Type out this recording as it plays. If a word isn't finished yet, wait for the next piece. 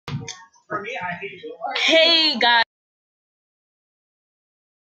Hey guys,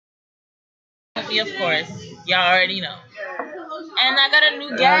 me of course. Y'all already know. And I got a new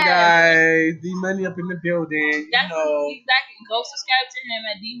guest. Hi guys, D Money up in the building. That's exactly. Go subscribe to him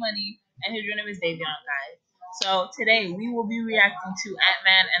at D Money, and his real name is Davion, guys. So today we will be reacting to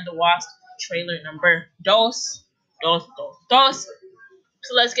Ant-Man and the Wasp trailer number dos. So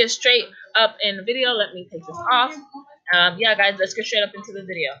let's get straight up in the video. Let me take this off. Yeah, guys, let's get straight up into the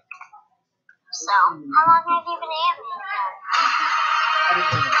video. So, how long have you been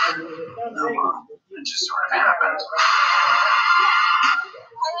It just sort of happened.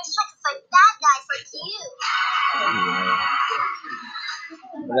 I wish I could fight bad guys like you.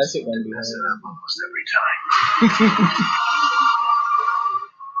 Well, that's it gonna be Mess it hard. up almost every time.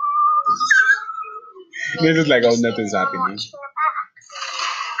 This is like, oh, nothing's happening.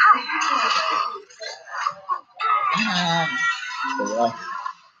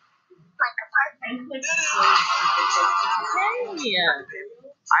 Like a partner. Hey.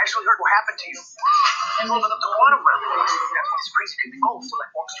 I actually heard what happened to you. You rolled up the quantum realm. That's why these crazy people go for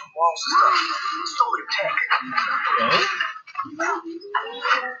like walks through walls and stuff. Stole your tech.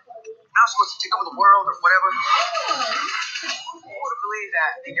 Now supposed to take over the world or whatever. Who would have believed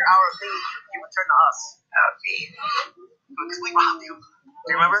that in your hour of need, you would turn to us? Out of need. Because we robbed you. Do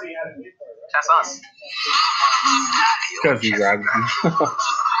you remember? That's us. Because he's robbing you.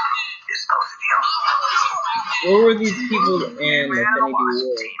 It's supposed to be us. What were these people in the Infinity War?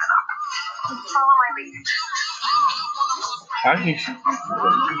 Follow my lead. I think she.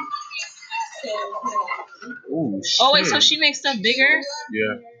 Oh shit. Oh wait, so she makes stuff bigger?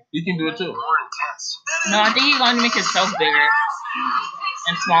 Yeah, he can do it too. More intense. No, I think he's going to make himself bigger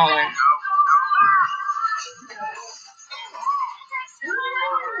and smaller. You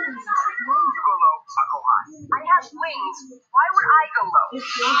go low, I go high. I have wings. Why would I go low?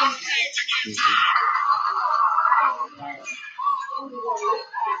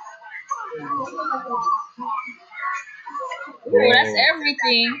 Ooh, that's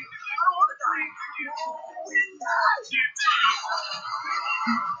everything.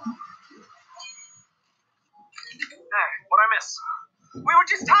 What'd I miss? We were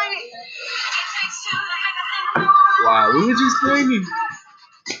just tiny. Wow, we were just tiny.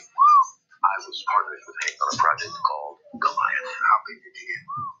 I was partnered with Hank on a project called Goliath. How big did you get?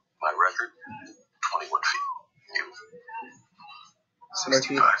 My record, 21 feet. You?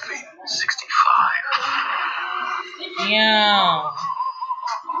 65 feet. 65. Yeah.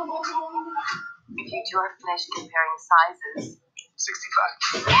 If you two are finished comparing sizes.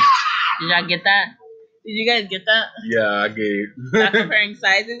 65. Did y'all get that? Did you guys get that? Yeah, I get it. Not comparing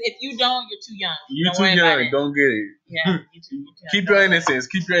sizes. If you don't, you're too young. You Don't too worry about young. it. Don't get it. Yeah, you too young. Keep your innocence.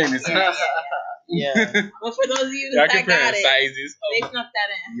 Keep your innocence. Yeah. Well, for those of you Y'all that got comparing it, sizes. they snuck that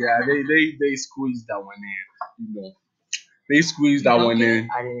in. Yeah, they squeezed that one in. You know, they squeezed that one in.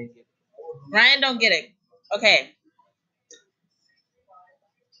 I didn't get it. Ryan don't get it. Okay.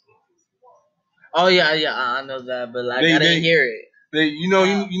 Oh yeah, I know that, but like They- I didn't they- hear it. They, you know,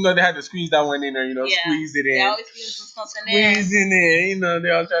 they had to squeeze that one in there. You know, Yeah. squeeze it in. They always give something in. Squeeze in there. You know, they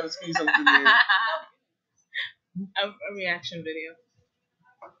all try to squeeze something in. A reaction video.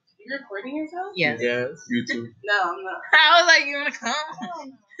 You're recording yourself? Yes. Yes. You too. No, I'm not. I was like, you wanna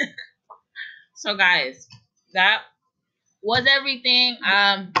come? So guys, that was everything.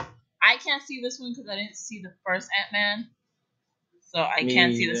 I can't see this one because I didn't see the first Ant-Man, so I Me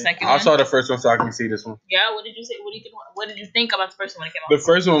can't see the neither. second I one. saw the first one, so I can see this one. Yeah, what did you say? What did you think about the first one when it came out? The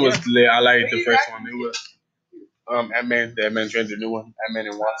first one was lit. I liked the first one. It was Ant-Man, the Ant-Man Trend, the new one, Ant-Man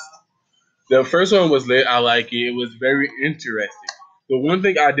and Wasp. The first one was lit. I like it. It was very interesting. The one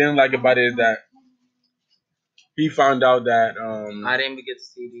thing I didn't like about it is that he found out that I didn't even get to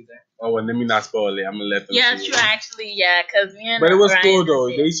see it either. oh, well, let me not spoil it. I'm gonna let them Yeah, see true. it. Actually, yeah, because me and But it was Ryan cool didn't though.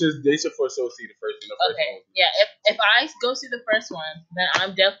 see it. They should for sure see the first one. The first Okay, one. yeah. If I go see the first one, then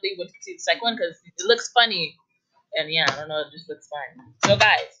I'm definitely would see the second one because it looks funny, and yeah, I don't know, it just looks fun. So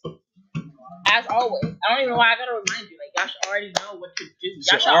guys, as always, I don't even know why I gotta remind you. Like y'all should already know what to do. You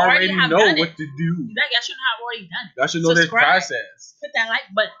Y'all should should already have know done what it. to do. Y'all should have already done it. Y'all should know this Subscribe. process. Hit that like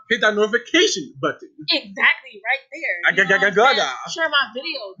button. Hit that notification button. Exactly right there. I You know what I'm gaga. saying? Share my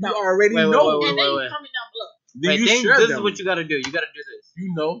videos. You though. already Wait, know. And then you wait. comment down below. Then Wait, you think share this them. is what you gotta do. You gotta do this.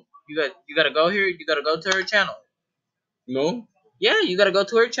 You know. You gotta go here. You gotta go to her channel. No. Yeah, you gotta go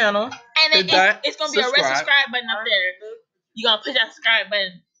to her channel. And then Hit that it's gonna be a red subscribe. subscribe button up there. You gonna push that subscribe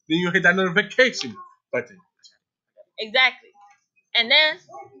button. Then you hit that notification button. Exactly. And then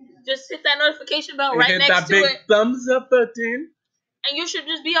just hit that notification bell And right hit next that to big it. thumbs up button. And you should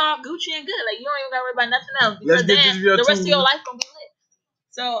just be all Gucci and good. Like you don't even gotta worry about nothing else. Let's Because get then this video the rest of to- your life gonna be lit.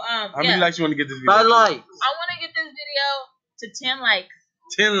 So How many likes you want to get this video? Bad to? light. I want to get this video to 10 likes.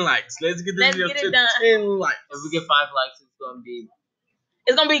 10 likes. Let's get this Let's video get it to done. 10 likes. If we get 5 likes,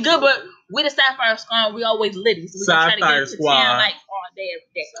 It's gonna be good, but we the Sapphire Squad, we always litty, so we gonna try to get it to 10 likes all day,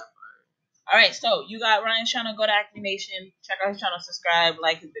 every day. All right, so you got Ryan's channel. Go to Acme Nation. Check out his channel. Subscribe.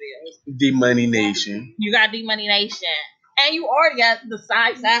 Like his videos. D Money Nation. You got D Money Nation, and you already got the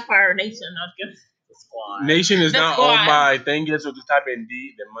side Sapphire Nation. The squad. Nation is The not squad. on my thing yet, so just type in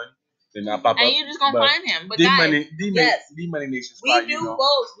D, the money, then I'll pop up. And you just gonna find him. But D guys, Money, yes, D Money Nation we squad. do You know.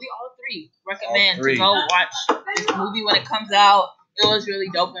 both. We all three recommend All three. to go watch this movie when it comes out. It was really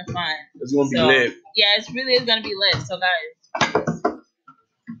dope and fun. It's gonna be lit. Yeah, it really is gonna be lit. So guys,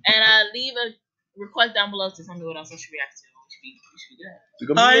 and leave a request down below to tell me what else I should react to. We should be good. It's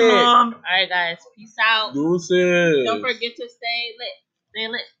gonna be Hi, lit. Mom. All right, guys. Peace out. Deuces. Don't forget to stay lit. Stay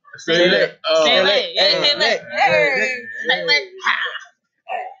lit. Stay lit. Oh. Stay lit. Yeah, stay lit. Hey. Stay lit.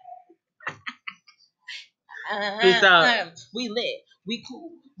 Peace out. We lit. We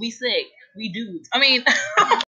cool. We sick. We dudes. I mean.